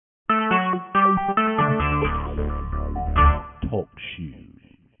Shoe.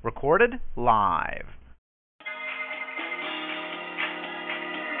 Recorded live.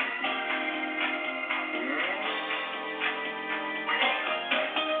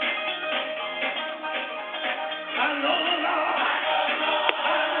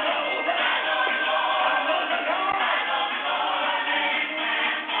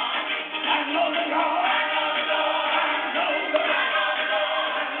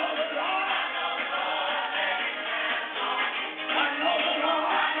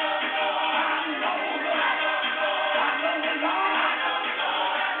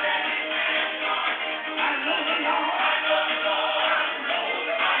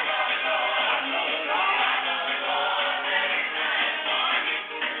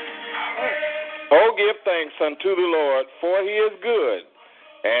 Oh, give thanks unto the Lord, for he is good,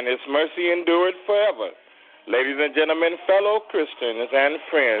 and his mercy endureth forever. Ladies and gentlemen, fellow Christians and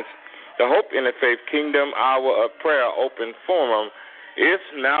friends, the Hope in the Faith Kingdom Hour of Prayer Open Forum is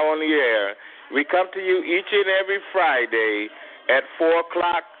now on the air. We come to you each and every Friday at 4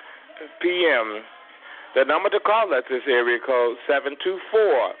 o'clock p.m. The number to call us is area code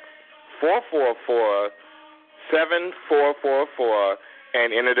 724-444-7444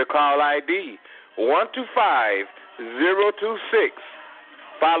 and enter the call ID 125026,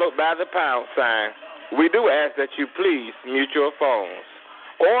 followed by the pound sign. We do ask that you please mute your phones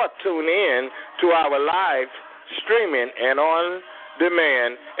or tune in to our live streaming and on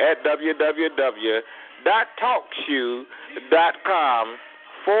demand at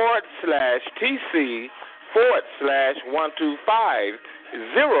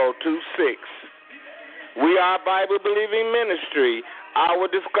We are Bible Believing Ministry. Our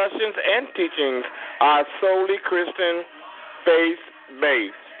discussions and teachings are solely Christian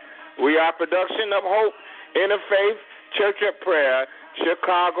faith-based. We are production of Hope Interfaith Church of Prayer,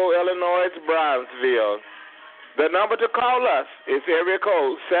 Chicago, Illinois, Brownsville. The number to call us is area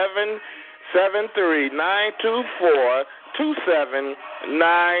code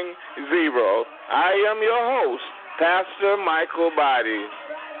 773-924-2790. I am your host, Pastor Michael Body.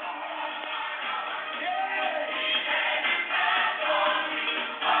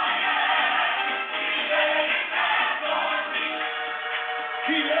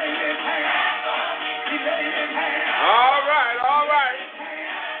 All right.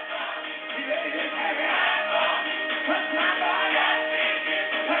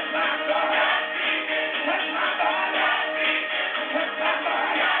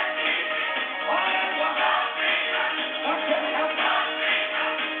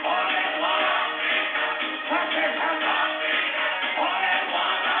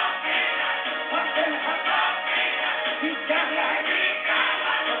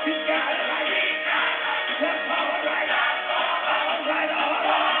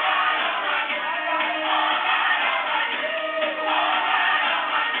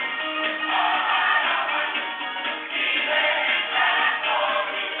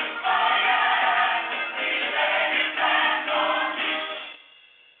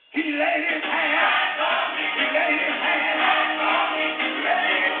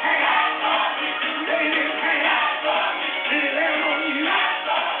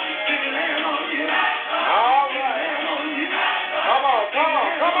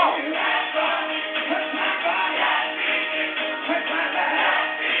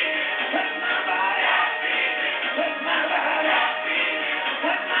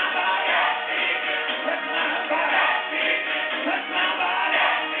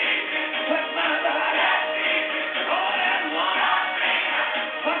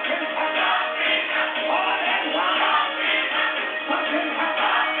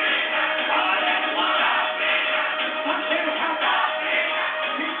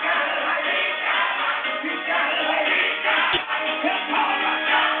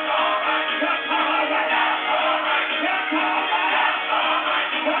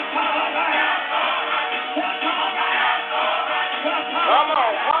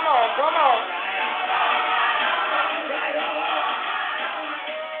 Come on.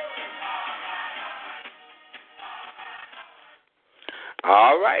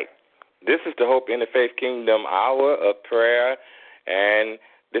 All right. This is the Hope in the Faith Kingdom Hour of Prayer, and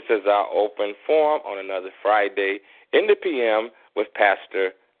this is our open forum on another Friday in the PM with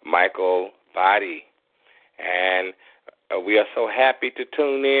Pastor Michael Body. And we are so happy to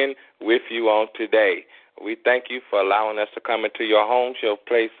tune in with you on today. We thank you for allowing us to come into your homes, your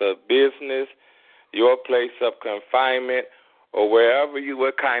place of business, your place of confinement, or wherever you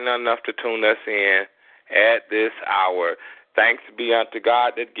were kind enough to tune us in at this hour. Thanks be unto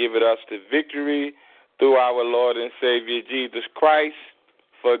God that giveth us the victory through our Lord and Savior Jesus Christ.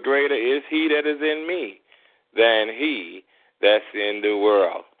 For greater is he that is in me than he that's in the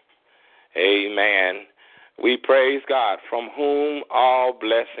world. Amen. We praise God, from whom all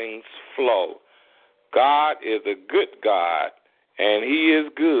blessings flow. God is a good God, and He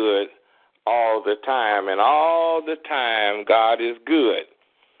is good all the time, and all the time God is good.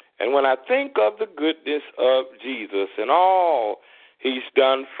 And when I think of the goodness of Jesus and all He's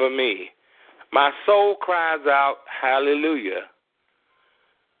done for me, my soul cries out, hallelujah.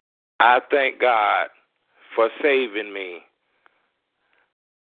 I thank God for saving me.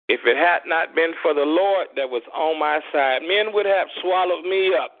 If it had not been for the Lord that was on my side, men would have swallowed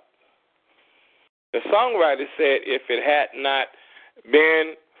me up. The songwriter said, if it had not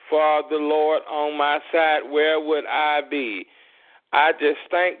been for the Lord on my side, where would I be? I just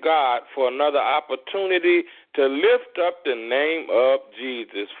thank God for another opportunity to lift up the name of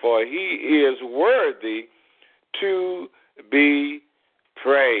Jesus, for He is worthy to be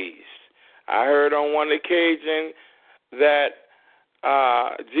praised. I heard on one occasion that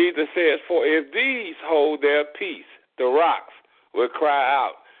Jesus says, for if these hold their peace, the rocks will cry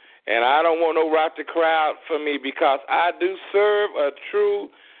out. And I don't want no rock to cry out for me, because I do serve a true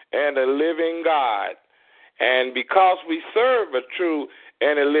and a living God. And because we serve a true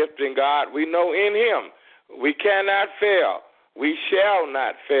and a living God, we know in Him we cannot fail. We shall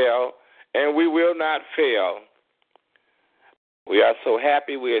not fail, and we will not fail. We are so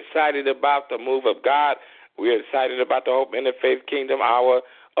happy. We're excited about the move of God. We're excited about the Hope Interfaith Kingdom Hour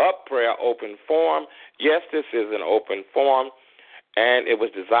of Prayer open forum. Yes, this is an open forum, and it was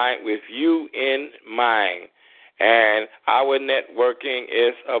designed with you in mind. And our networking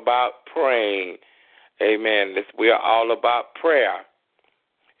is about praying. Amen. We are all about prayer.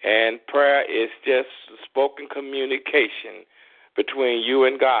 And prayer is just spoken communication between you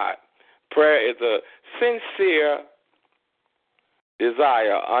and God. Prayer is a sincere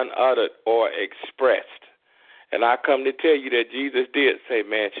desire, unuttered or expressed. And I come to tell you that Jesus did say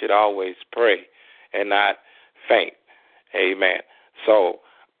man should always pray and not faint. Amen. So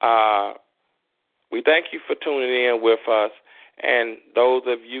we thank you for tuning in with us. And those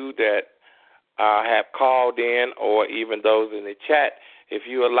of you that have called in, or even those in the chat, if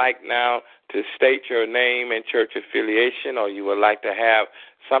you would like now to state your name and church affiliation, or you would like to have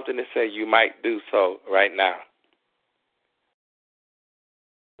something to say, you might do so right now.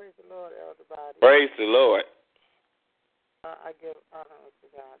 Praise the Lord, everybody. Praise the Lord. I give honor to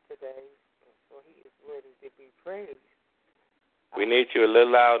God today, for He is worthy to be praised. We need you a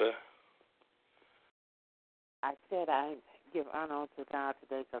little louder. I said I give honor to God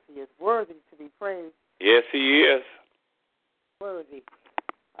today because He is worthy to be praised. Yes, He is. Worthy.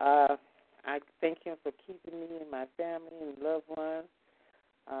 I thank Him for keeping me and my family and loved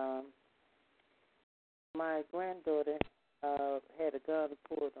ones. My granddaughter had a gun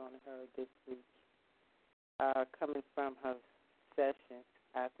pulled on her this week, coming from her session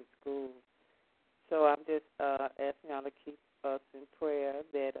after school. So I'm just asking y'all to keep us in prayer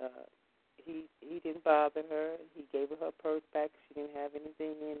that he didn't bother her. He gave her her purse back. She didn't have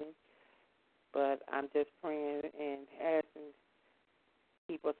anything in it. But I'm just praying and asking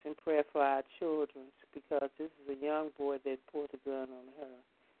keep us in prayer for our children, because this is a young boy that pulled a gun on her.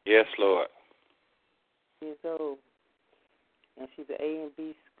 Yes, Lord. Years old. And she's an A and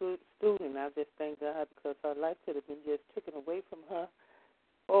B student. I just thank God, because her life could have been just taken away from her.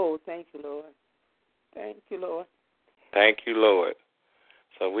 Oh, thank you, Lord. Thank you, Lord. Thank you, Lord.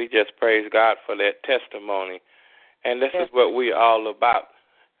 So we just praise God for that testimony. And this is what we're all about.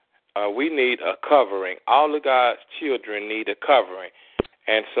 We need a covering. All of God's children need a covering.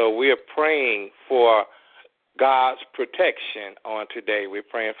 And so we're praying for God's protection on today. We're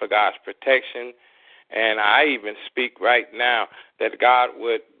praying for God's protection. And I even speak right now that God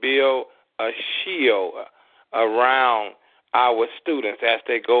would build a shield around our students as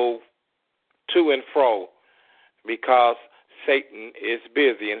they go to and fro, because Satan is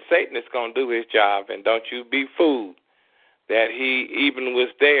busy, and Satan is going to do his job. And don't you be fooled that he even was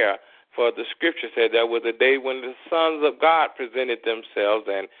there. For the scripture said there was a day when the sons of God presented themselves,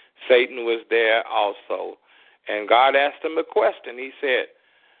 and Satan was there also. And God asked him a question. He said,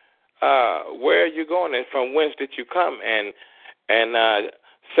 where are you going, and from whence did you come? And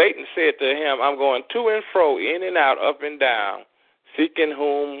Satan said to him, I'm going to and fro, in and out, up and down, seeking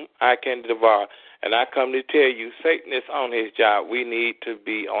whom I can devour. And I come to tell you, Satan is on his job. We need to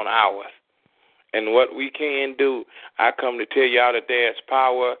be on ours. And what we can do, I come to tell y'all that there's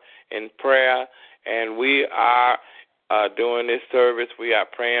power in prayer, and we are doing this service. We are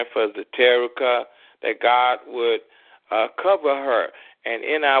praying for Zeterica, that God would cover her. And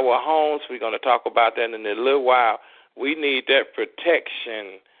in our homes, we're going to talk about that in a little while. We need that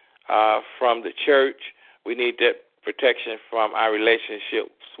protection from the church. We need that protection from our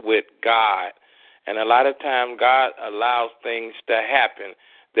relationships with God. And a lot of times God allows things to happen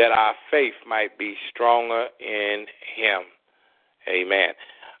that our faith might be stronger in Him. Amen.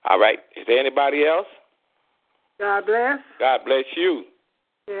 All right. Is there anybody else? God bless. God bless you.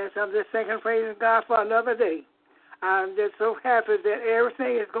 Yes, I'm just thanking and praising God for another day. I'm just so happy that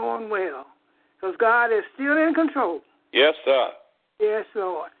everything is going well because God is still in control. Yes, sir. Yes,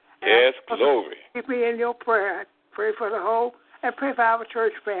 Lord. Yes, glory. Keep me in your prayer. Pray for the whole, and pray for our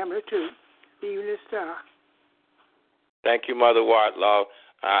church family, too. The Evening Star. Thank you, Mother Wartlaw.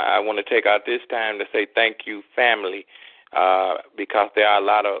 I want to take out this time to say thank you, family, because there are a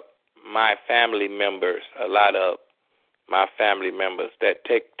lot of my family members that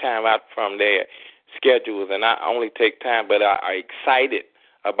take time out from their schedules, and not only take time, but are excited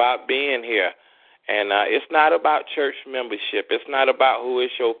about being here. And it's not about church membership. It's not about who is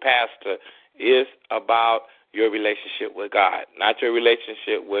your pastor. It's about your relationship with God, not your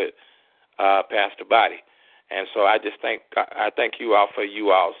relationship with Pastor Body. And so I thank you all for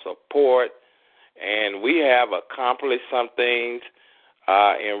you all support. And we have accomplished some things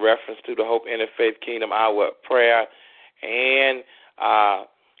in reference to the Hope Interfaith Kingdom Hour prayer. And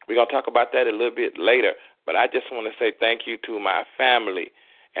we're going to talk about that a little bit later. But I just want to say thank you to my family.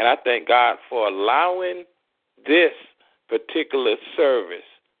 And I thank God for allowing this particular service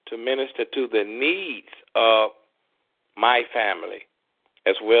to minister to the needs of my family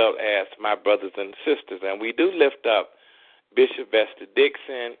as well as my brothers and sisters. And we do lift up Bishop Vesta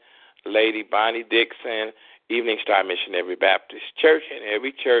Dixon, Lady Bonnie Dixon, Evening Star Missionary Baptist Church, and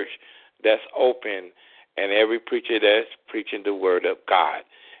every church that's open and every preacher that's preaching the word of God.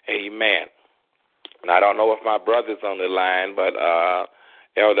 Amen. And I don't know if my brother's on the line, but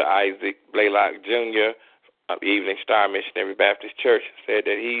Elder Isaac Blaylock Jr. of Evening Star Missionary Baptist Church said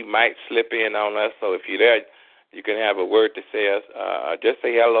that he might slip in on us. So if you're there, you can have a word to say us. Just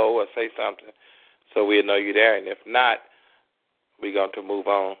say hello or say something so we'll know you're there. And if not, we're going to move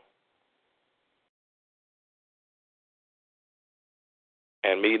on.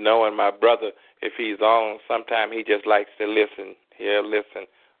 And me knowing my brother, if he's on, sometimes he just likes to listen. He'll listen.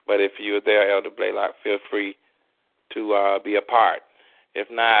 But if you're there, Elder Blaylock, feel free to be a part. If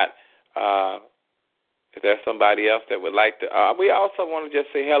not, if there's somebody else that would like to, we also want to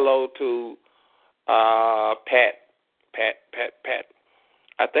just say hello to Pat.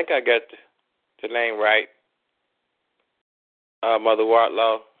 I think I got the name right. Mother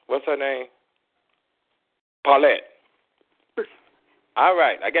Wartlaw. What's her name? Paulette. All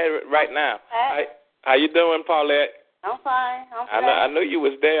right, I got it right now. Hi. How you doing, Paulette? I'm fine. I knew you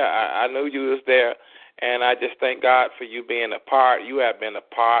was there. I knew you was there. And I just thank God for you being a part. You have been a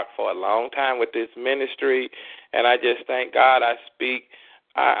part for a long time with this ministry. And I just thank God. I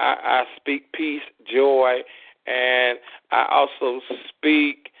speak peace, joy, and I also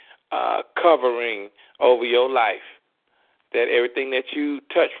speak covering over your life. That everything that you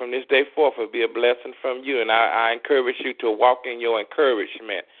touch from this day forth will be a blessing from you. And I encourage you to walk in your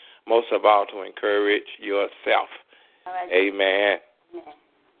encouragement, most of all to encourage yourself. All right. Amen. Amen.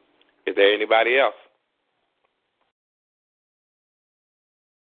 Is there anybody else?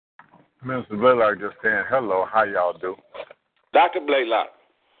 Mr. Blaylock just saying hello. How y'all do? Dr. Blaylock.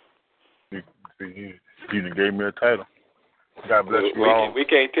 You gave me a title. God bless you all. We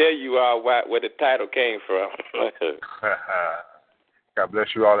can't tell you where the title came from. God bless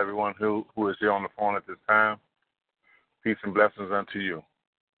you all, everyone who is here on the phone at this time. Peace and blessings unto you.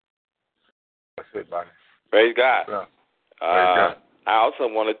 That's it, buddy. Praise God. Yeah. Praise God. I also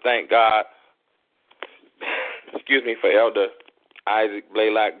want to thank God, for Elder Isaac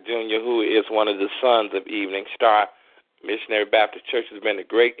Blaylock Jr., who is one of the sons of Evening Star Missionary Baptist Church. Has been a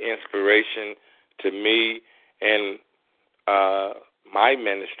great inspiration to me and my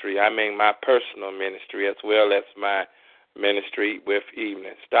ministry. I mean my personal ministry as well as my ministry with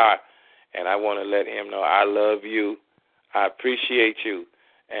Evening Star. And I want to let him know I love you. I appreciate you.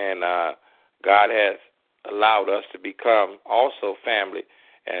 And God has allowed us to become also family.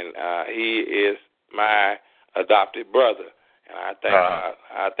 And he is my adopted brother. And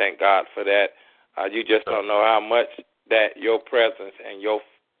I thank God for that. You just don't know how much that your presence and your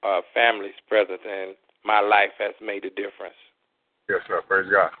family's presence in my life has made a difference. Yes, sir. Praise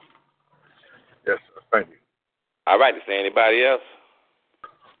God. Yes, sir. Thank you. All right. Is there anybody else?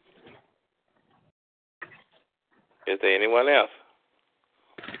 Is there anyone else?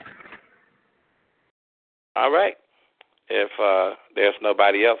 All right. If there's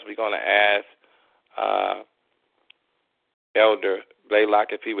nobody else, we're going to ask Elder Blaylock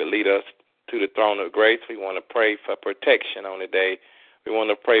if he would lead us to the throne of grace. We want to pray for protection on the day. We want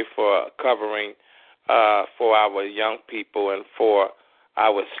to pray for covering for our young people and for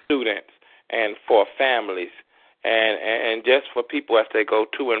our students and for families and just for people as they go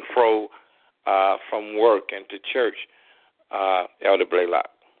to and fro from work and to church, Elder Blaylock.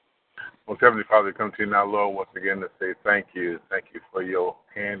 Most Heavenly Father, come to you now, Lord, once again to say thank you. Thank you for your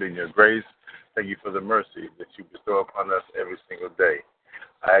hand and your grace. Thank you for the mercy that you bestow upon us every single day.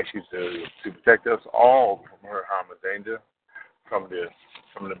 I ask you to protect us all from hurt, harm, and danger, from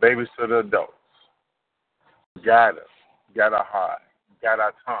the babies to the adults. Guide us, guide our heart, guide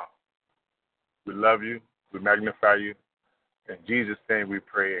our tongue. We love you, we magnify you. In Jesus' name we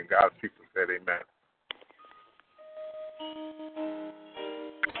pray, and God's people said amen.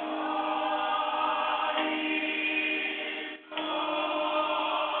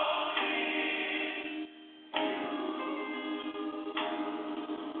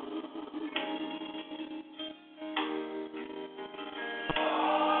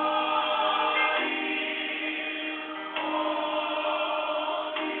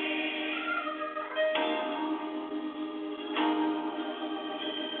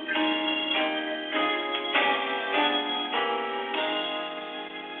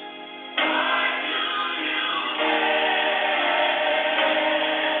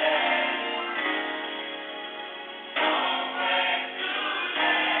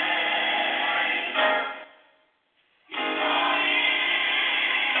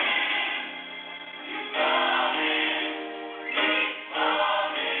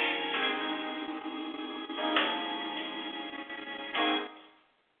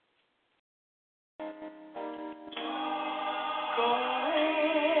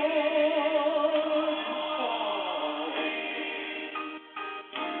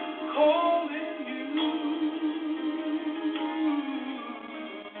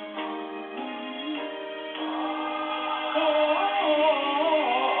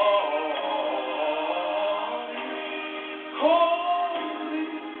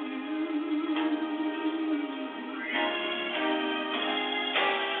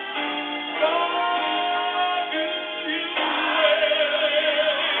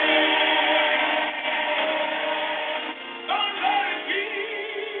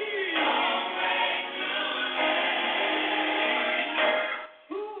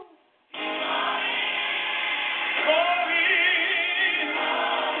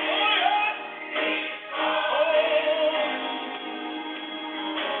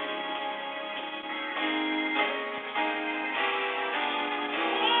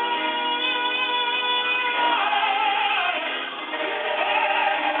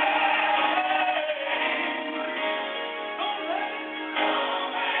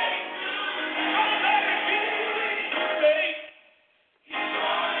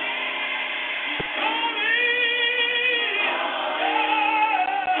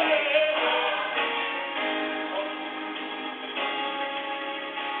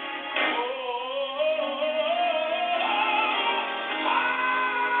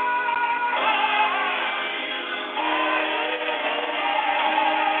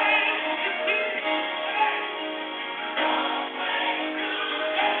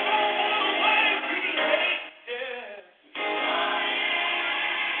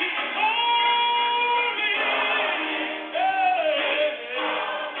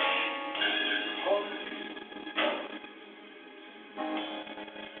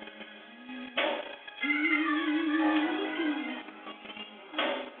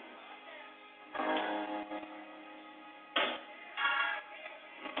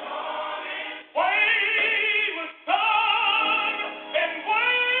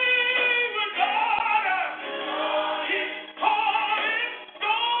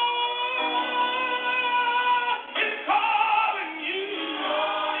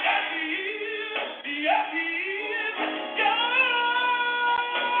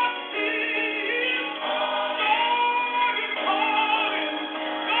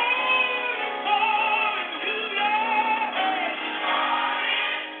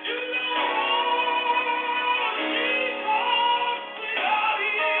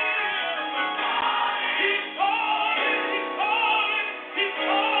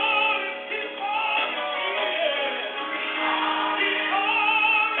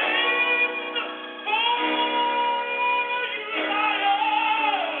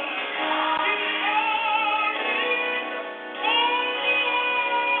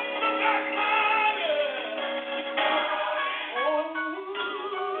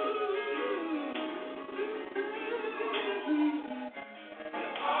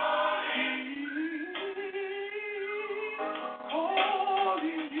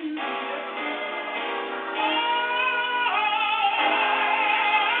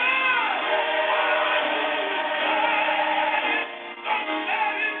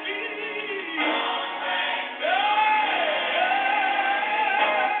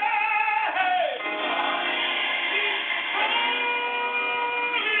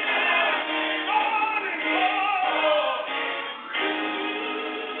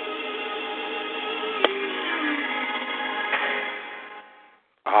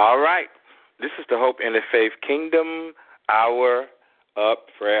 the Hope Interfaith Kingdom Hour of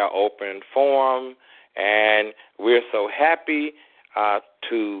Prayer Open Forum, and we're so happy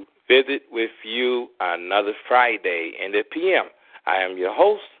to visit with you another Friday in the PM. I am your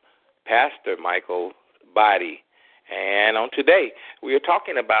host, Pastor Michael Body, and on today we are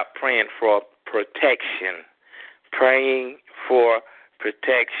talking about praying for protection. Praying for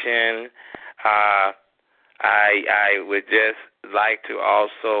protection. I would just like to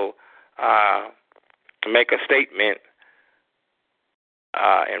also make a statement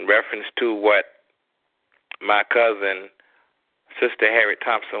in reference to what my cousin, Sister Harriet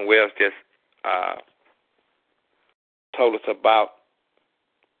Thompson Wells, just told us about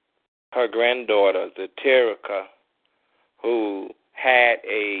her granddaughter, Zaterica, who had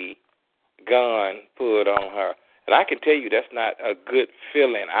a gun pulled on her. And I can tell you that's not a good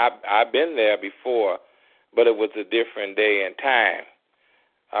feeling. I've been there before, but it was a different day and time.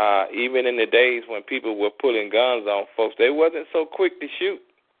 Even in the days when people were pulling guns on folks, they wasn't so quick to shoot.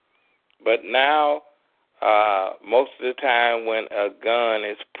 But now, most of the time when a gun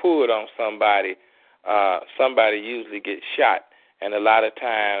is pulled on somebody, somebody usually gets shot, and a lot of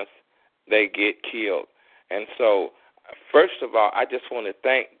times they get killed. And so, first of all, I just want to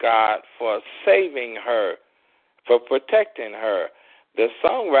thank God for saving her, for protecting her. The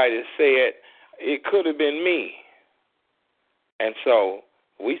songwriter said it could have been me. And so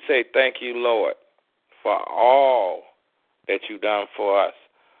we say thank you, Lord, for all that you've done for us.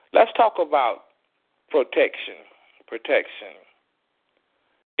 Let's talk about protection. Protection.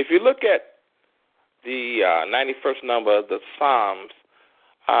 If you look at the 91st number of the Psalms,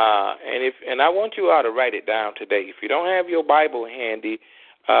 and I want you all to write it down today. If you don't have your Bible handy,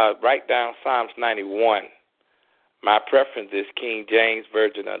 write down Psalms 91. My preference is King James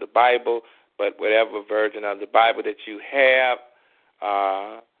Version of the Bible, but whatever version of the Bible that you have,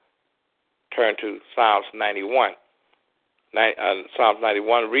 turn to Psalms 91. Psalms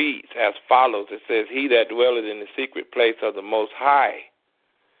 91 reads as follows. It says, "He that dwelleth in the secret place of the Most High."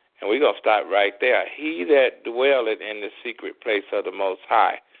 And we're going to start right there. He that dwelleth in the secret place of the Most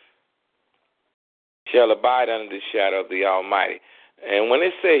High shall abide under the shadow of the Almighty. And when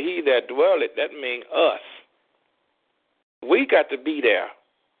it says he that dwelleth, that means us. We got to be there.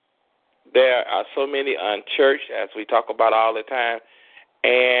 There are so many unchurched, as we talk about all the time,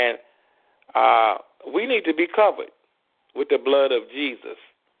 and we need to be covered with the blood of Jesus.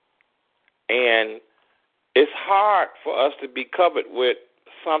 And it's hard for us to be covered with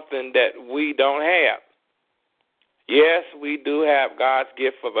something that we don't have. Yes, we do have God's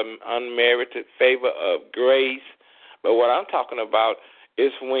gift of an unmerited favor of grace, but what I'm talking about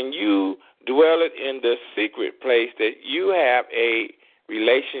is when you dwell it in the secret place, that you have a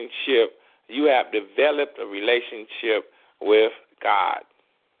relationship, you have developed a relationship with God.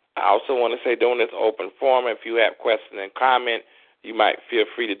 I also want to say during this open forum, if you have questions and comment, you might feel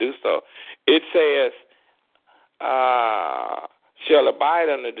free to do so. It says, shall abide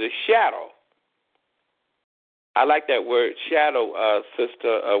under the shadow. I like that word shadow,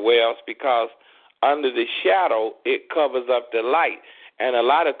 Sister Wells, because under the shadow, it covers up the light. And a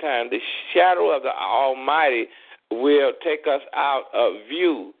lot of times, the shadow of the Almighty will take us out of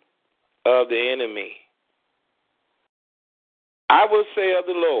view of the enemy. I will say of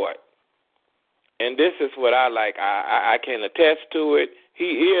the Lord, and this is what I like, I can attest to it, He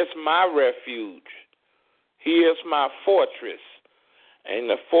is my refuge. He is my fortress. And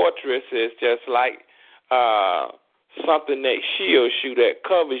the fortress is just like something that shields you, that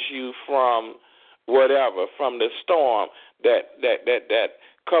covers you from whatever, from the storm, that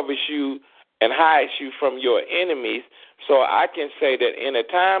covers you and hides you from your enemies. So I can say that in a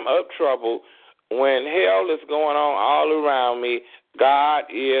time of trouble, when hell is going on all around me, God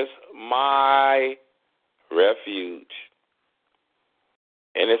is my refuge.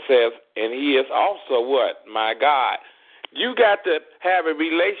 And it says, and He is also what? My God. You got to have a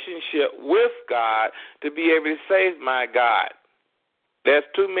relationship with God to be able to say, my God. There's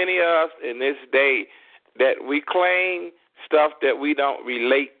too many of us in this day that we claim stuff that we don't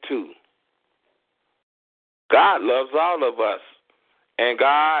relate to. God loves all of us. And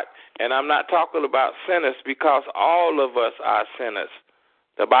God, and I'm not talking about sinners, because all of us are sinners.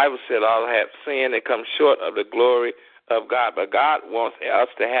 The Bible said all have sinned and come short of the glory of God. But God wants us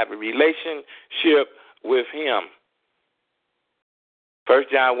to have a relationship with Him. 1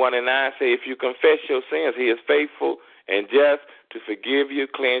 John 1:9 says, if you confess your sins, He is faithful and just to forgive you,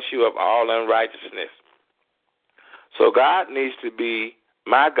 cleanse you of all unrighteousness. So God needs to be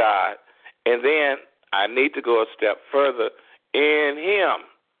my God, and then I need to go a step further. In Him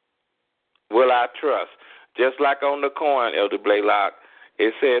will I trust. Just like on the coin, Elder Blaylock,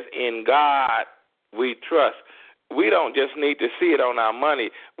 it says, in God we trust. We don't just need to see it on our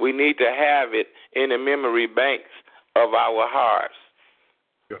money. We need to have it in the memory banks of our hearts.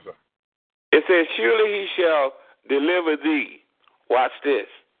 Yes, sir. It says, surely he shall deliver thee. Watch this.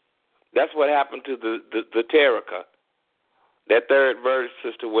 That's what happened to the Terica. That third verse,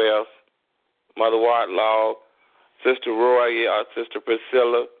 Sister Wells, Mother Wartlaw, Sister Roy, Sister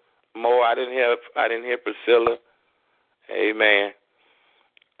Priscilla. Mo, I didn't hear Priscilla. Amen.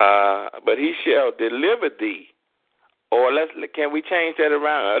 But he shall deliver thee. Or can we change that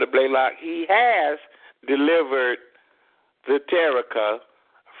around? Elder Blaylock, he has delivered the Terica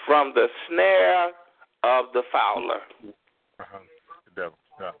from the snare of the fowler. The devil.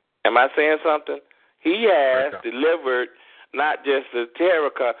 Yeah. Am I saying something? He has delivered not just the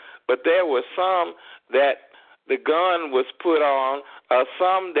Terica, but there were some that the gun was put on,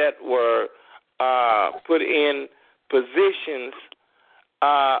 some that were put in positions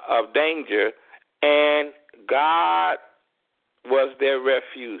of danger, and God was their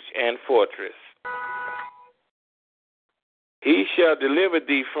refuge and fortress. He shall deliver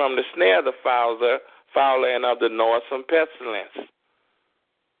thee from the snare of the fowler and of the noisome pestilence.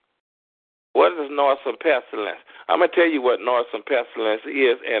 What is noisome pestilence? I'm going to tell you what noisome pestilence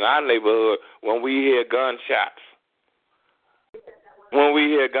is in our neighborhood when we hear gunshots. When we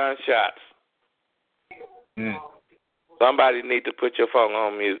hear gunshots. Somebody need to put your phone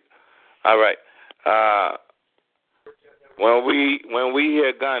on mute. All right. When we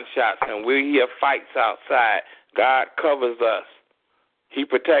hear gunshots and we hear fights outside, God covers us. He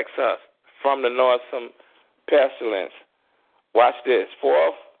protects us from the noisome pestilence. Watch this.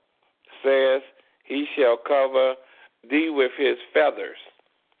 4th says, he shall cover thee with his feathers.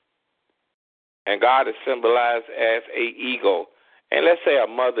 And God is symbolized as an eagle. And let's say a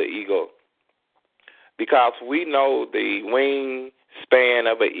mother eagle. Because we know the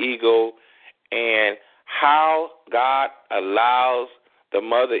wingspan of an eagle and how God allows the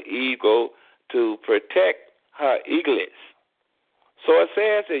mother eagle to protect her eaglets. So it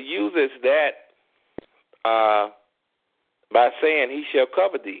says it uses that by saying he shall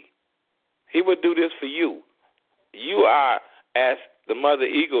cover thee. He would do this for you. You are, as the mother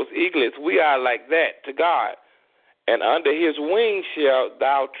eagle's eaglets, we are like that to God. And under his wings shalt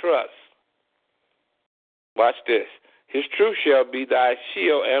thou trust. Watch this. His truth shall be thy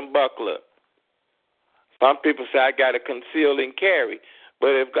shield and buckler. Some people say, I got to conceal and carry. But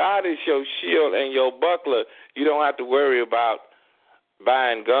if God is your shield and your buckler, you don't have to worry about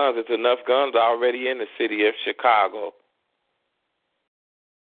buying guns. There's enough guns already in the city of Chicago.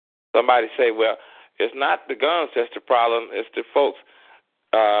 Somebody say, well, it's not the guns that's the problem. It's the folks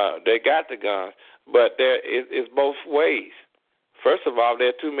they got the guns. But it's both ways. First of all, there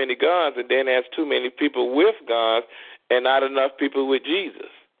are too many guns, and then there's too many people with guns and not enough people with Jesus.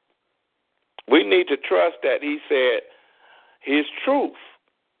 We need to trust that he said, his truth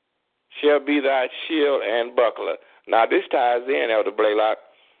shall be thy shield and buckler. Now, this ties in, Elder Blaylock.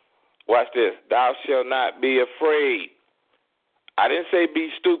 Watch this. Thou shalt not be afraid. I didn't say be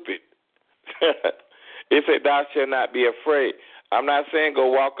stupid. It said thou shalt not be afraid. I'm not saying go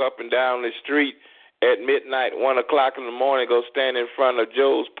walk up and down the street at midnight, 1 o'clock in the morning, go stand in front of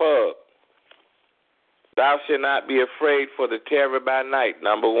Joe's pub. Thou shalt not be afraid for the terror by night,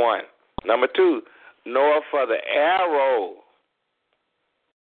 number 1. Number 2, nor for the arrow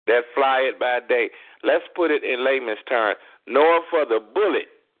that flieth by day. Let's put it in layman's terms. Nor for the bullet.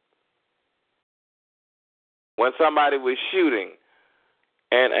 When somebody was shooting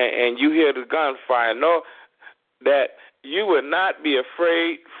and you hear the gunfire, know that you would not be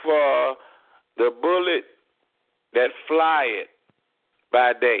afraid for the bullet that flieth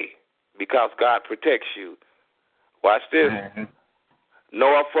by day, because God protects you. Watch this.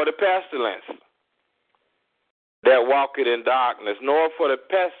 Nor for the pestilence that walketh in darkness, nor for the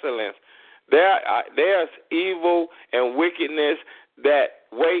pestilence. There's evil and wickedness that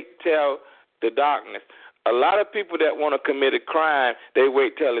wait till the darkness. A lot of people that want to commit a crime, they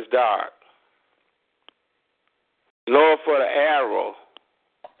wait till it's dark. Nor for the arrow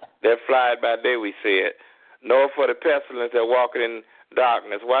that flieth by day, we said, nor for the pestilence that walketh in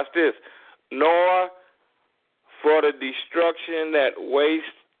darkness. Watch this. Nor for the destruction that wastes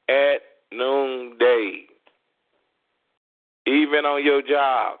at noonday. Even on your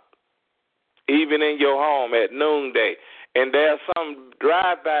job, even in your home at noonday. And there's some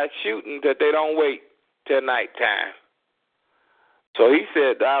drive-by shootings that they don't wait till nighttime. So he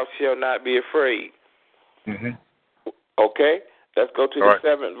said, thou shalt not be afraid. Okay? Let's go to the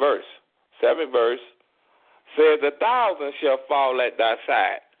 7th verse. 7th verse says, 1,000 shall fall at thy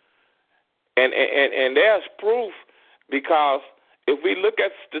side. And there's proof, because if we look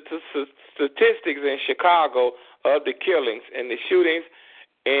at statistics in Chicago of the killings and the shootings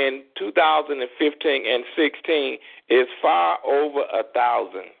in 2015 and 16, is far over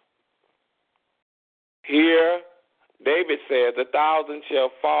 1,000. Here, David says, 1,000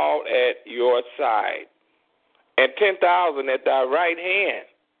 shall fall at your side, and 10,000 at thy right hand.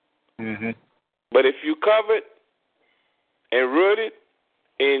 Mm-hmm. But if you covered and rooted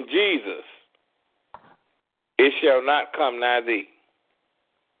in Jesus, it shall not come nigh thee.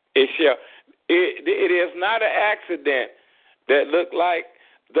 It is not an accident that look like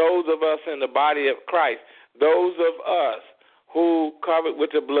those of us in the body of Christ, those of us who covered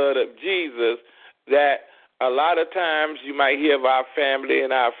with the blood of Jesus, that a lot of times you might hear of our family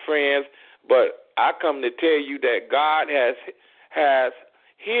and our friends, but I come to tell you that God has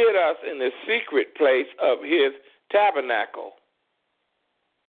hid us in the secret place of his tabernacle,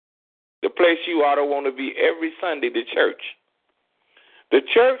 the place you ought to want to be every Sunday, the church. The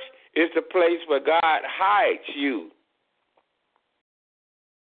church is the place where God hides you.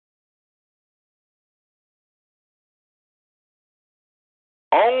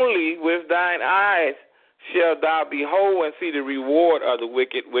 Only with thine eyes shalt thou behold and see the reward of the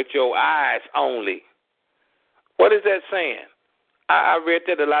wicked with your eyes only. What is that saying? I read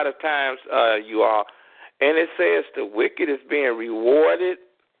that a lot of times, you all, and it says the wicked is being rewarded.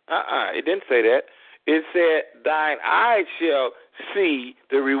 It didn't say that. It said thine eyes shall see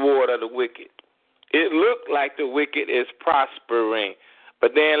the reward of the wicked. It looked like the wicked is prospering.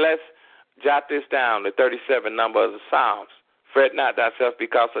 But then let's jot this down, the 37 number of the Psalms. Fret not thyself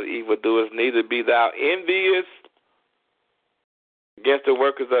because of evildoers, neither be thou envious against the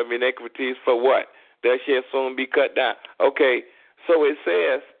workers of iniquities. For what? They shall soon be cut down. Okay, so it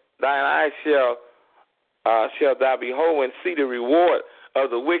says, thine eyes shall thou behold and see the reward of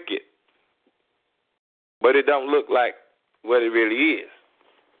the wicked. But it don't look like what it really is.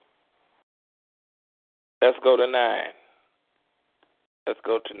 Let's go to 9. Let's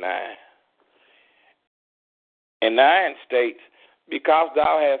go to 9. And 9 states, because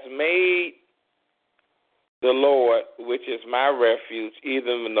thou hast made the Lord, which is my refuge,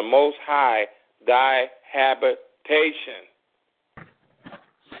 even the Most High, thy habitation.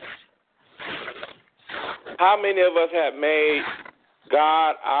 How many of us have made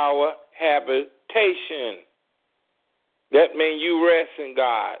God our habitation? That means you rest in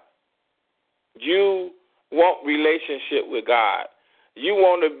God. You want relationship with God. You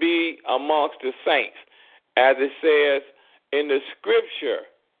want to be amongst the saints. As it says in the scripture,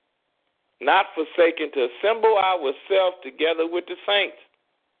 not forsaking to assemble ourselves together with the saints.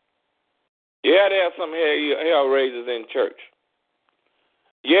 Yeah, there are some hell raisers in church.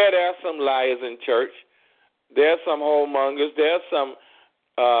 Yeah, there are some liars in church. There are some whoremongers. There are some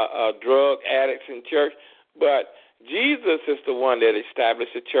drug addicts in church. But Jesus is the one that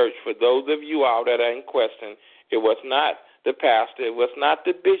established the church. For those of you all that are in question, it was not the pastor. It was not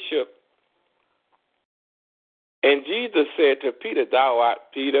the bishop. And Jesus said to Peter, thou art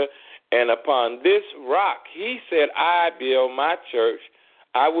Peter, and upon this rock, he said, I build my church.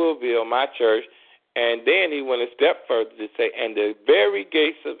 I will build my church. And then he went a step further to say, and the very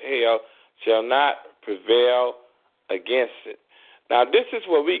gates of hell shall not prevail against it. Now, this is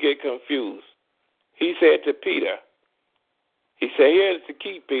where we get confused. He said to Peter, he said, here's the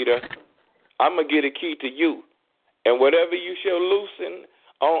key, Peter. I'm going to get a key to you. And whatever you shall loosen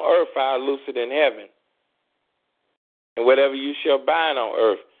on earth, I'll loose it in heaven. And whatever you shall bind on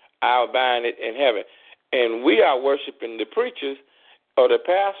earth, I'll bind it in heaven. And we are worshiping the preachers or the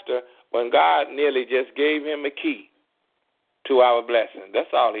pastor when God nearly just gave him a key to our blessing. That's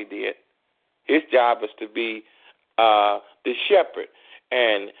all he did. His job is to be the shepherd.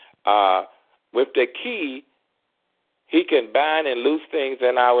 And with the key, he can bind and loose things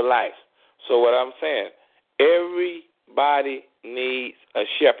in our lives. So what I'm saying, everybody needs a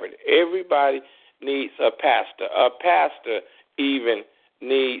shepherd. Everybody needs a pastor. A pastor even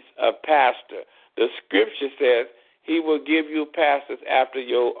needs a pastor. The scripture says he will give you pastors after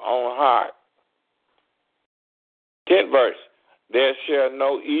your own heart. 10th verse, there shall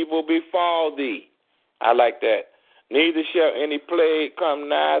no evil befall thee. I like that. Neither shall any plague come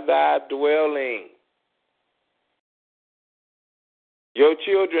nigh thy dwelling. Your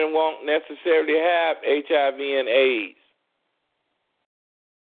children won't necessarily have HIV and AIDS,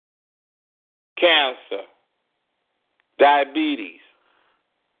 cancer, diabetes.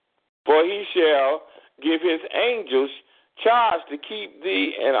 For he shall give his angels charge to keep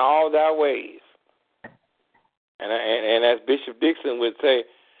thee in all thy ways. And as Bishop Dixon would say,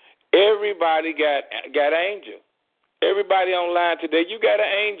 everybody got an angel. Everybody online today, you got an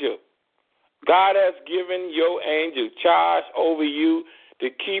angel. God has given your angel charge over you to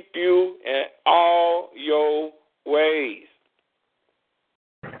keep you in all your ways.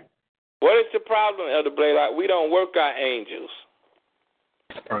 What is the problem, Elder Blaylock? We don't work our angels.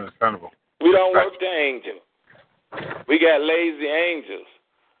 Understandable. We don't work the angel. We got lazy angels.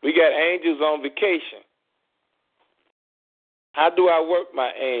 We got angels on vacation. How do I work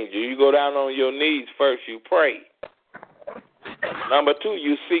my angel? You go down on your knees first, you pray. Number 2,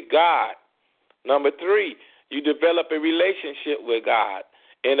 you seek God. Number 3, you develop a relationship with God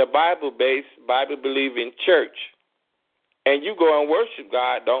in a Bible-based, Bible-believing church. And you go and worship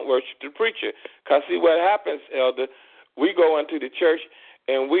God, don't worship the preacher. Because see what happens, Elder, we go into the church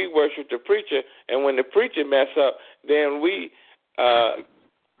and we worship the preacher, and when the preacher mess up, then we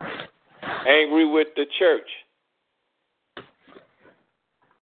angry with the church.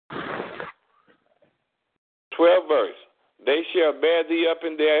 Verse, they shall bear thee up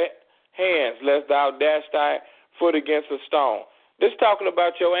in their hands, lest thou dash thy foot against a stone. This talking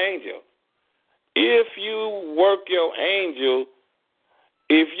about your angel. If you work your angel,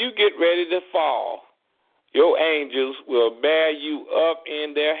 if you get ready to fall, your angels will bear you up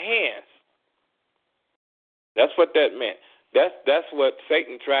in their hands. That's what that meant. That's what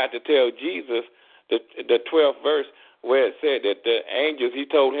Satan tried to tell Jesus, the 12th verse, where it said that the angels, he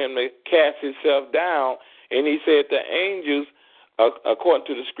told him to cast himself down, and he said the angels, according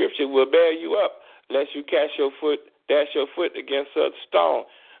to the scripture, will bear you up, lest you dash your foot against a stone.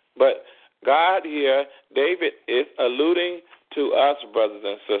 But God here, David is alluding to us, brothers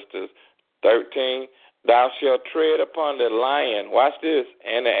and sisters. 13, thou shalt tread upon the lion, watch this,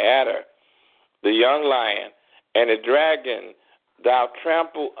 and the adder, the young lion, and the dragon thou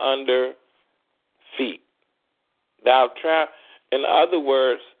trample under feet. In other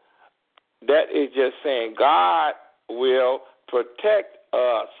words, that is just saying God will protect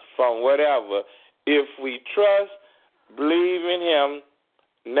us from whatever if we trust, believe in him,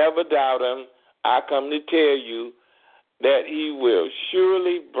 never doubt him. I come to tell you that he will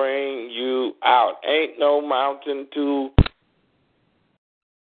surely bring you out. Ain't no mountain too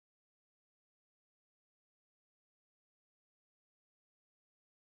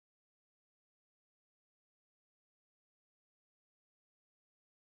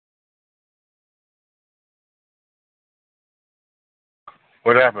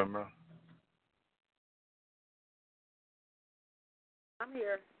What happened, man? I'm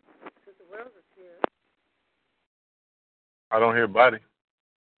here. Sister Wells is here. I don't hear Body.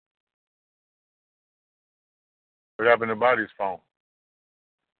 What happened to Body's phone?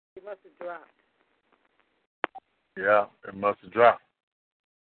 He must have dropped. Yeah, it must have dropped.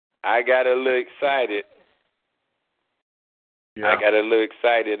 I got a little excited. Yeah. I got a little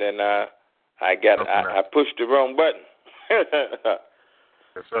excited, and I pushed the wrong button.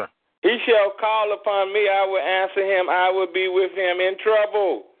 Yes, sir. He shall call upon me, I will answer him, I will be with him in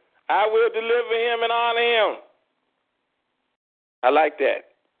trouble. I will deliver him and honor him. I like that.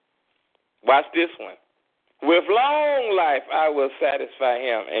 Watch this one. With long life I will satisfy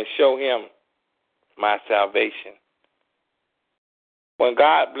him and show him my salvation. When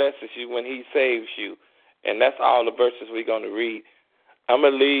God blesses you, when he saves you, and that's all the verses we're going to read, I'm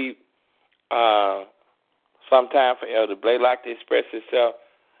going to leave some time for Elder Blaylock to express himself.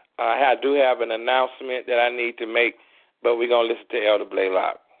 I do have an announcement that I need to make, but we're going to listen to Elder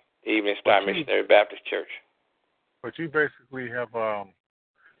Blaylock, Evening Star Missionary Baptist Church. But you basically have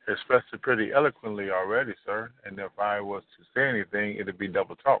expressed it pretty eloquently already, sir. And if I was to say anything, it would be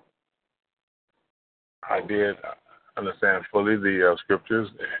double talk. I did understand fully the scriptures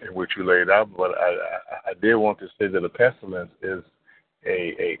in which you laid out, but I did want to say that a pestilence is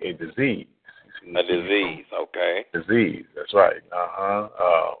a disease. A disease, okay. Disease, that's right.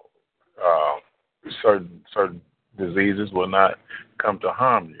 Certain diseases will not come to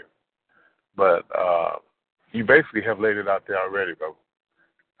harm you. But you basically have laid it out there already, bro.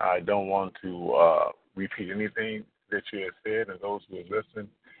 I don't want to repeat anything that you have said, and those who have listened,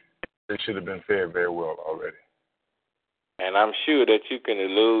 they should have been fed very well already. And I'm sure that you can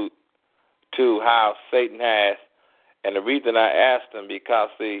allude to how Satan has, and the reason I asked him, because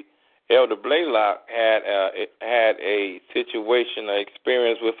the Elder Blaylock had a situation, an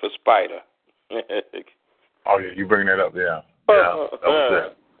experience with a spider. Oh, yeah, you bring that up, yeah. Yeah, that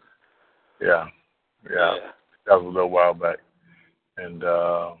was it. Yeah. That was a little while back. And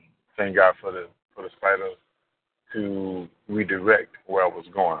thank God for the spider to redirect where I was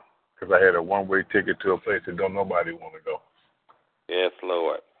going, because I had a one-way ticket to a place that don't nobody want to go. Yes,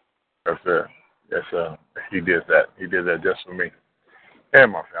 Lord. That's it. Yes, he did that. He did that just for me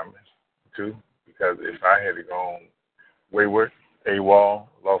and my family, too, because if I had gone wayward, AWOL,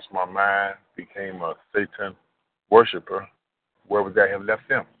 lost my mind, became a Satan worshiper, where would that have left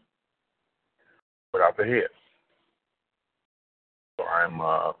them? Without the head. So I'm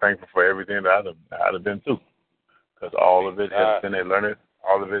thankful for everything that I'd have been through, because all of it has been a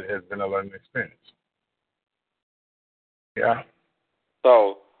learning experience. Yeah.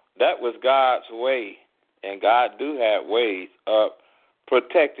 So that was God's way, and God do have ways of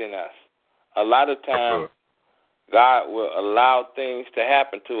protecting us. A lot of times, God will allow things to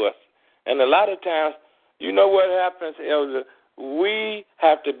happen to us. And a lot of times, you know what happens, Elder? We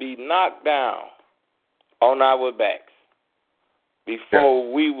have to be knocked down on our backs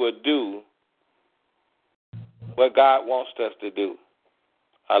before we will do what God wants us to do.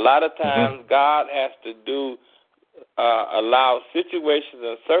 A lot of times, God has to allow situations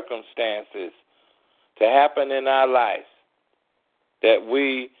and circumstances to happen in our lives that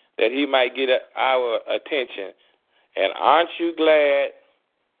He might get our attention. And aren't you glad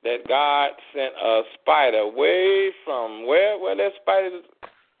that God sent a spider way from where that spider?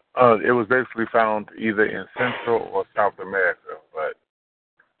 It was basically found either in Central or South America, but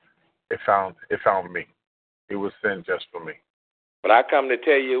it found me. It was sent just for me. But I come to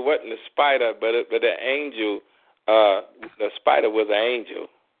tell you, it wasn't the spider, but the angel. The spider was an angel,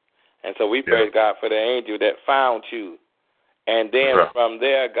 and so we praise God for the angel that found you. And then from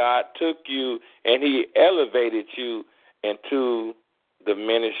there, God took you and He elevated you into the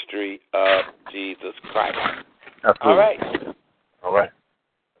ministry of Jesus Christ. Absolutely. All right.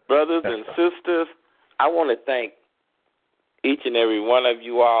 Brothers and sisters, I want to thank each and every one of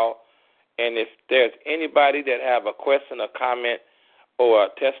you all. And if there's anybody that have a question or comment or a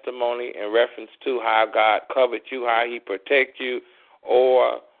testimony in reference to how God covered you, how He protected you,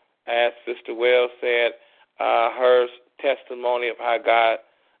 or as Sister Wells said, her testimony of how God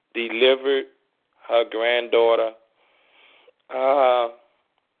delivered her granddaughter.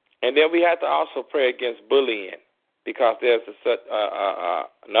 And then we have to also pray against bullying, because there's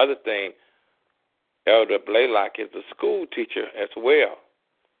another thing. Elder Blaylock is a school teacher as well.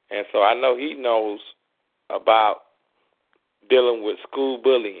 And so I know he knows about dealing with school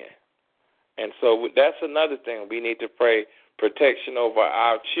bullying. And so that's another thing. We need to pray protection over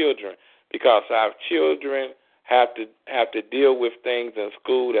our children, because our children have to deal with things in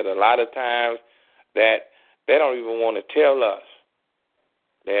school that a lot of times that they don't even want to tell us.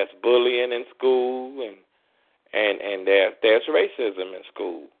 There's bullying in school, and there's racism in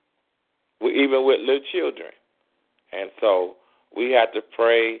school, even with little children. And so we have to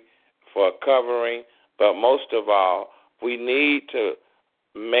pray for a covering, but most of all, we need to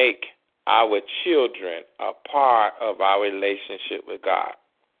make our children a part of our relationship with God.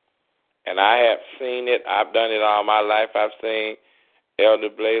 And I have seen it. I've done it all my life. I've seen Elder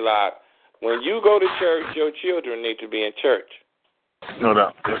Blaylock. When you go to church, your children need to be in church. No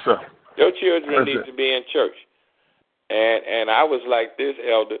doubt. Yes, sir. Your children need to be in church. And I was like this,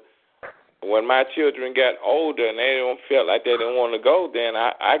 Elder. When my children got older and they don't feel like they didn't want to go, then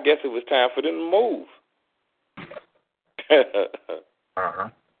I guess it was time for them to move. That's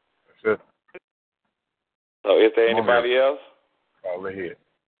it. So is there anybody else? All ahead.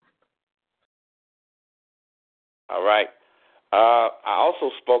 All right. I also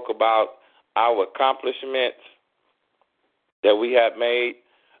spoke about our accomplishments that we have made.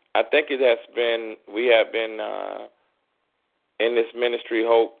 I think we have been in this ministry,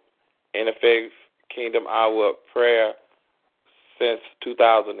 Hope Interfaith Kingdom Hour of Prayer, since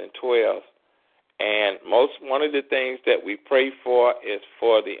 2012. And one of the things that we pray for is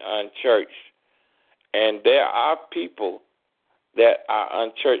for the unchurched. And there are people that are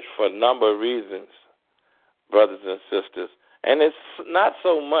unchurched for a number of reasons, brothers and sisters. And it's not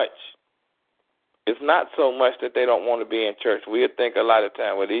so much that they don't want to be in church. We think a lot of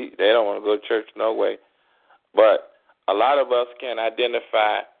time, well, they don't want to go to church, no way. But a lot of us can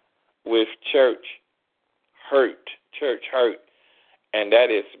identify with church hurt, and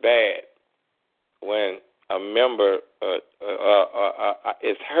that is bad when a member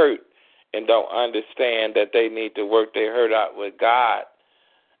is hurt and don't understand that they need to work their hurt out with God.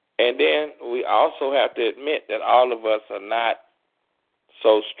 And then we also have to admit that all of us are not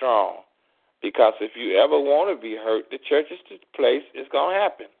so strong, because if you ever want to be hurt, the church is the place it's going to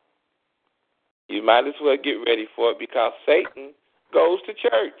happen. You might as well get ready for it, because Satan goes to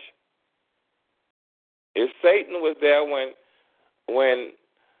church. If Satan was there when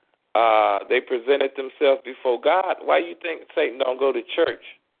they presented themselves before God, why you think Satan don't go to church?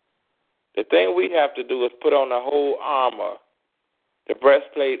 The thing we have to do is put on the whole armor, the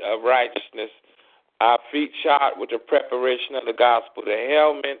breastplate of righteousness, our feet shod with the preparation of the gospel, the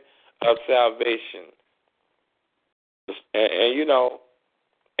helmet of salvation, and you know,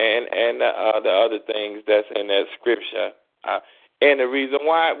 and the other things that's in that scripture. And the reason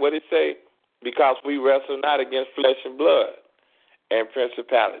why, what it say, because we wrestle not against flesh and blood and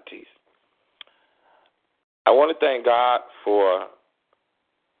principalities. I want to thank God for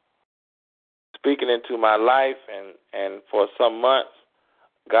speaking into my life, and for some months,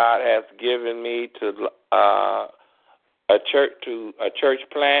 God has given me to a church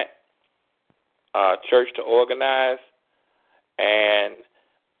plant, a church to organize, and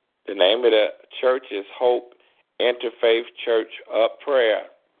the name of the church is Hope Interfaith Church of Prayer.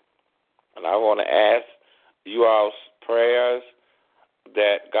 And I want to ask you all's prayers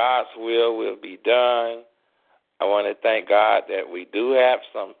that God's will be done. I want to thank God that we do have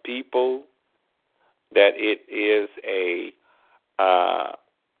some people, that it is a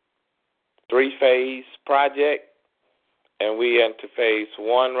 3-phase project, and we into phase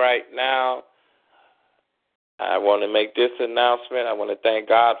 1 right now. I want to make this announcement. I want to thank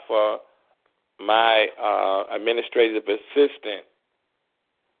God for my administrative assistant,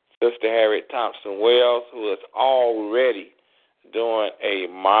 Sister Harriet Thompson Wells, who is already doing a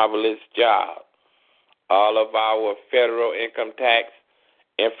marvelous job. All of our federal income tax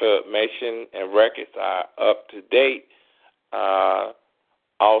information and records are up to date.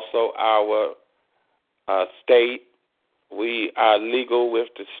 Also, our state, we are legal with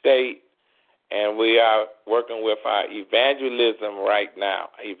the state, and we are working with our evangelism right now.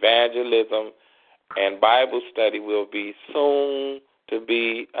 Evangelism and Bible study will be soon to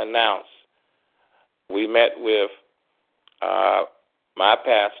be announced. We met with my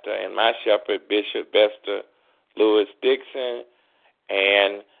pastor and my shepherd, Bishop Bester Lewis Dixon,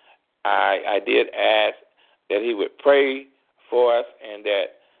 and I did ask that he would pray for us and that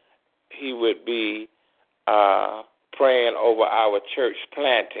he would be praying over our church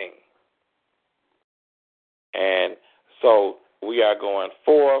planting. And so we are going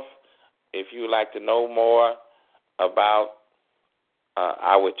forth. If you would like to know more about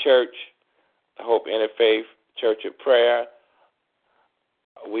our church, Hope Interfaith Church of Prayer,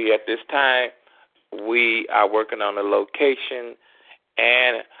 we at this time, we are working on a location,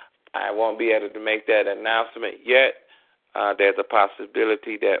 and I won't be able to make that announcement yet. There's a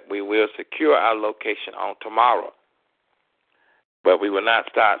possibility that we will secure our location on tomorrow, but we will not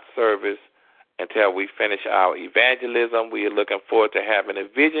start service until we finish our evangelism. We are looking forward to having a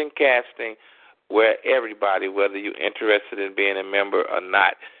vision casting where everybody, whether you're interested in being a member or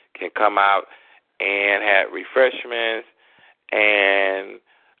not, can come out and have refreshments, and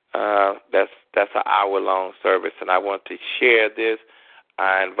that's an hour-long service. And I want to share this.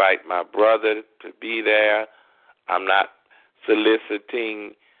 I invite my brother to be there. I'm not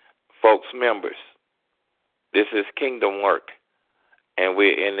soliciting folks' members. This is kingdom work, and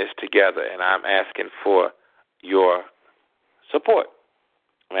we're in this together, and I'm asking for your support.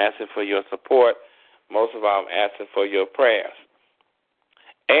 I'm asking for your support. Most of all, I'm asking for your prayers.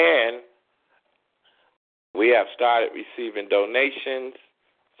 And we have started receiving donations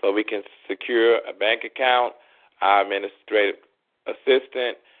so we can secure a bank account. Our administrative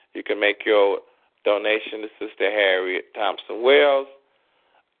assistant, you can make your donation to Sister Harriet Thompson Wells.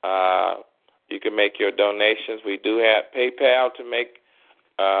 You can make your donations. We do have PayPal to make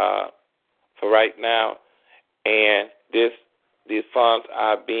for right now, and these funds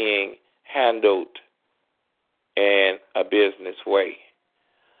are being handled in a business way.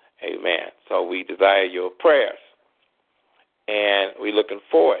 Amen. So we desire your prayers, and we're looking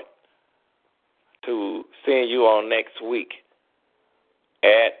forward to seeing you on next week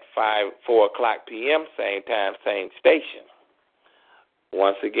at 4 o'clock p.m., same time, same station.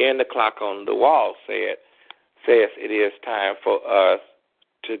 Once again, the clock on the wall says it is time for us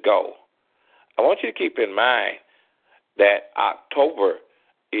to go. I want you to keep in mind that October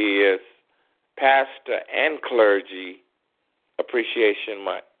is Pastor and Clergy Appreciation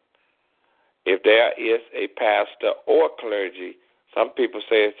Month. If there is a pastor or clergy, some people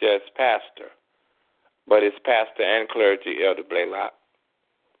say it's just pastor, but it's Pastor and Clergy, Elder Blaylock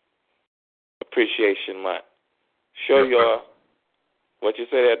Appreciation Month. Show your, what you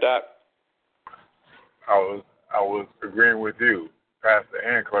say there, Doc? I was agreeing with you, pastor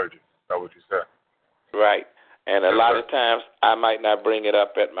and clergy. That's what you said. Right. And a lot of times I might not bring it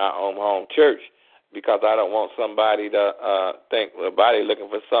up at my own home church because I don't want somebody to think, well, body looking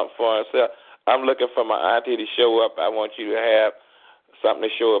for something for himself. I'm looking for my auntie to show up. I want you to have something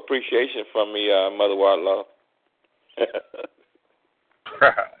to show appreciation from me, Mother Wardlaw.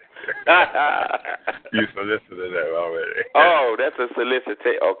 You solicited that already. Oh, that's a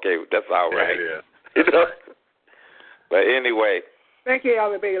solicitation. Okay, that's all right. Yeah, You know? But anyway. Thank you,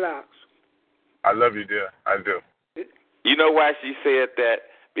 Elder Baylocks. I love you, dear. I do. You know why she said that?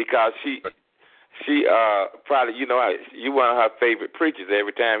 Because she probably, you know, you one of her favorite preachers.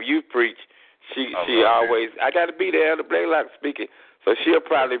 Every time you preach, she always, I got to be there, Elder Blaylock speaking. So she'll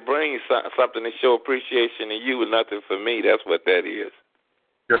probably bring something to show appreciation in you and nothing for me. That's what that is.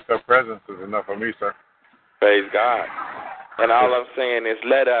 Just her presence is enough for me, sir. Praise God. And all I'm saying is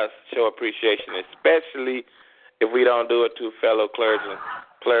let us show appreciation, especially if we don't do it to fellow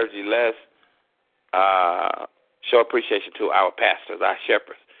clergy. Let's show appreciation to our pastors, our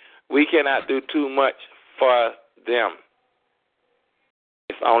shepherds. We cannot do too much for them.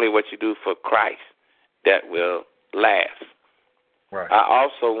 It's only what you do for Christ that will last. Right. I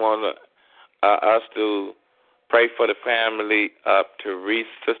also want us to pray for the family of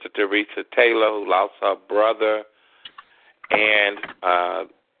Sister Teresa Taylor, who lost her brother, and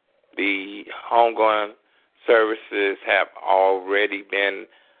the homegoing services have already been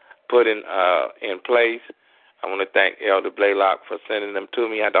put in place. I want to thank Elder Blaylock for sending them to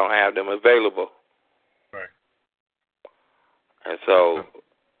me. I don't have them available. Right. And so,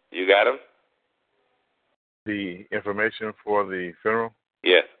 you got them? The information for the funeral?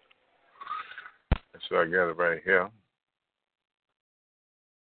 Yes. So I got it right here.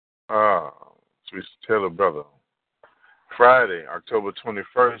 Teresa Taylor, brother. Friday, October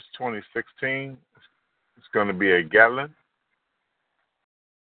 21st, 2016. It's going to be at Gatlin,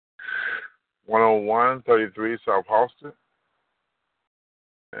 10133 South Halsted.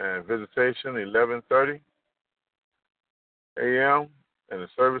 And visitation, 11:30 a.m. And the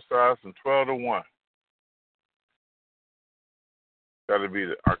service size from 12 to 1. That'll be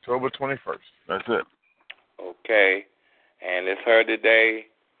October 21st. That's it. Okay. And it's her today.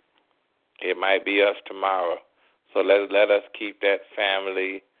 It might be us tomorrow. So let us keep that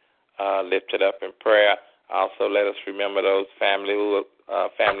family lifted up in prayer. Also, let us remember those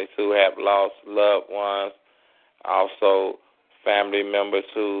families who have lost loved ones. Also, family members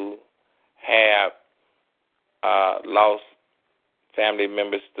who have lost family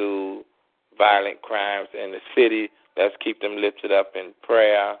members through violent crimes in the city. Let's keep them lifted up in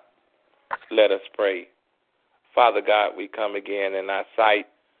prayer. Let us pray. Father God, we come again in thy sight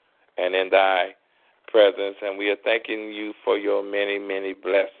and in thy presence, and we are thanking you for your many, many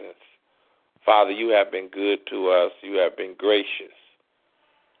blessings. Father, you have been good to us. You have been gracious.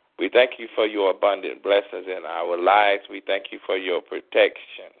 We thank you for your abundant blessings in our lives. We thank you for your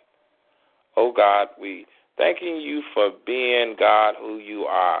protection. Oh, God, we thanking you for being God who you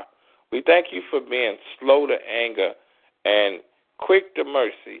are. We thank you for being slow to anger and quick to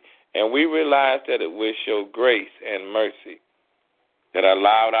mercy. And we realize that it was your grace and mercy that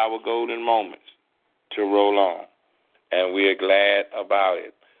allowed our golden moments to roll on. And we are glad about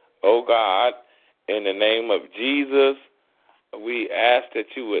it. Oh, God, in the name of Jesus, we ask that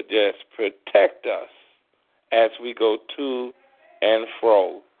you would just protect us as we go to and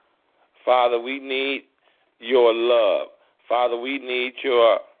fro. Father, we need your love. Father, we need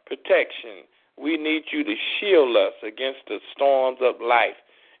your protection. We need you to shield us against the storms of life.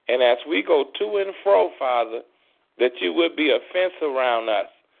 And as we go to and fro, Father, that you would be a fence around us.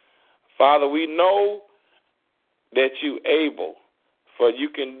 Father, we know that you're able, for you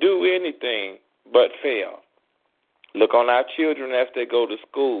can do anything but fail. Look on our children as they go to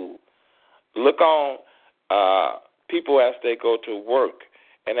school. Look on people as they go to work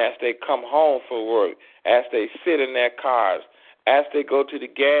and as they come home for work, as they sit in their cars, as they go to the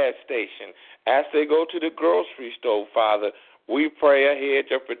gas station, as they go to the grocery store, Father. We pray a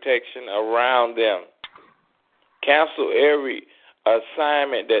hedge of protection around them. Cancel every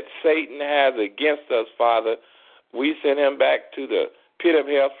assignment that Satan has against us, Father. We send him back to the pit of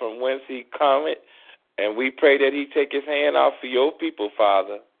hell from whence he cometh, and we pray that he take his hand off of your people,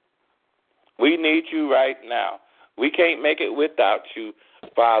 Father. We need you right now. We can't make it without you,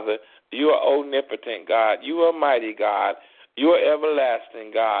 Father. You are omnipotent, God. You are mighty, God. You are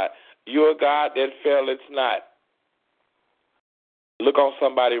everlasting, God. You are God that faileth not. Look on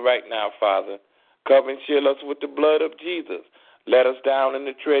somebody right now, Father. Cover and shield us with the blood of Jesus. Let us down in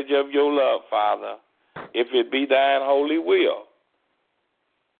the treasure of your love, Father, if it be thine holy will.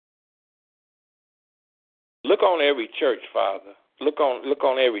 Look on every church, Father. Look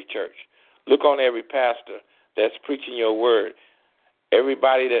on every church. Look on every pastor that's preaching your word.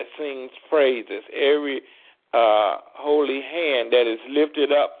 Everybody that sings praises. Every holy hand that is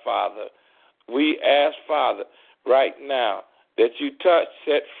lifted up, Father. We ask, Father, right now that you touch,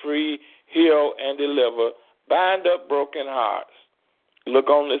 set free, heal, and deliver. Bind up broken hearts. Look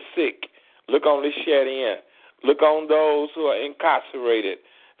on the sick. Look on the shed in. Look on those who are incarcerated.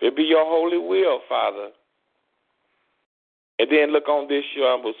 It be your holy will, Father. And then look on this,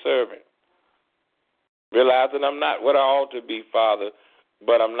 your humble servant. realizing I'm not what I ought to be, Father,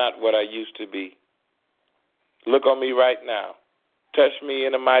 but I'm not what I used to be. Look on me right now. Touch me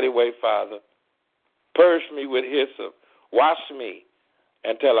in a mighty way, Father. Purge me with hyssop. Wash me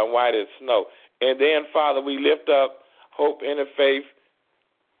until I'm white as snow. And then, Father, we lift up Hope Interfaith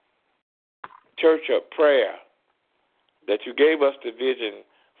Church of Prayer, that you gave us the vision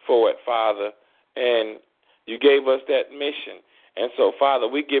for it, Father, and you gave us that mission. And so, Father,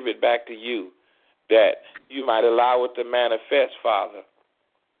 we give it back to you, that you might allow it to manifest, Father,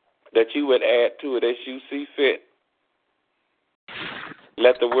 that you would add to it as you see fit.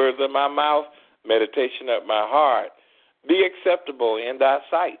 Let the words of my mouth, meditation of my heart, be acceptable in thy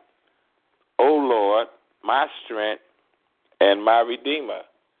sight, O Lord, my strength and my Redeemer.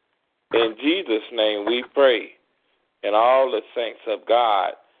 In Jesus' name we pray. And all the saints of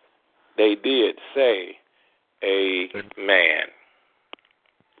God, they did say, Amen.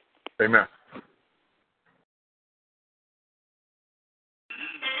 Amen.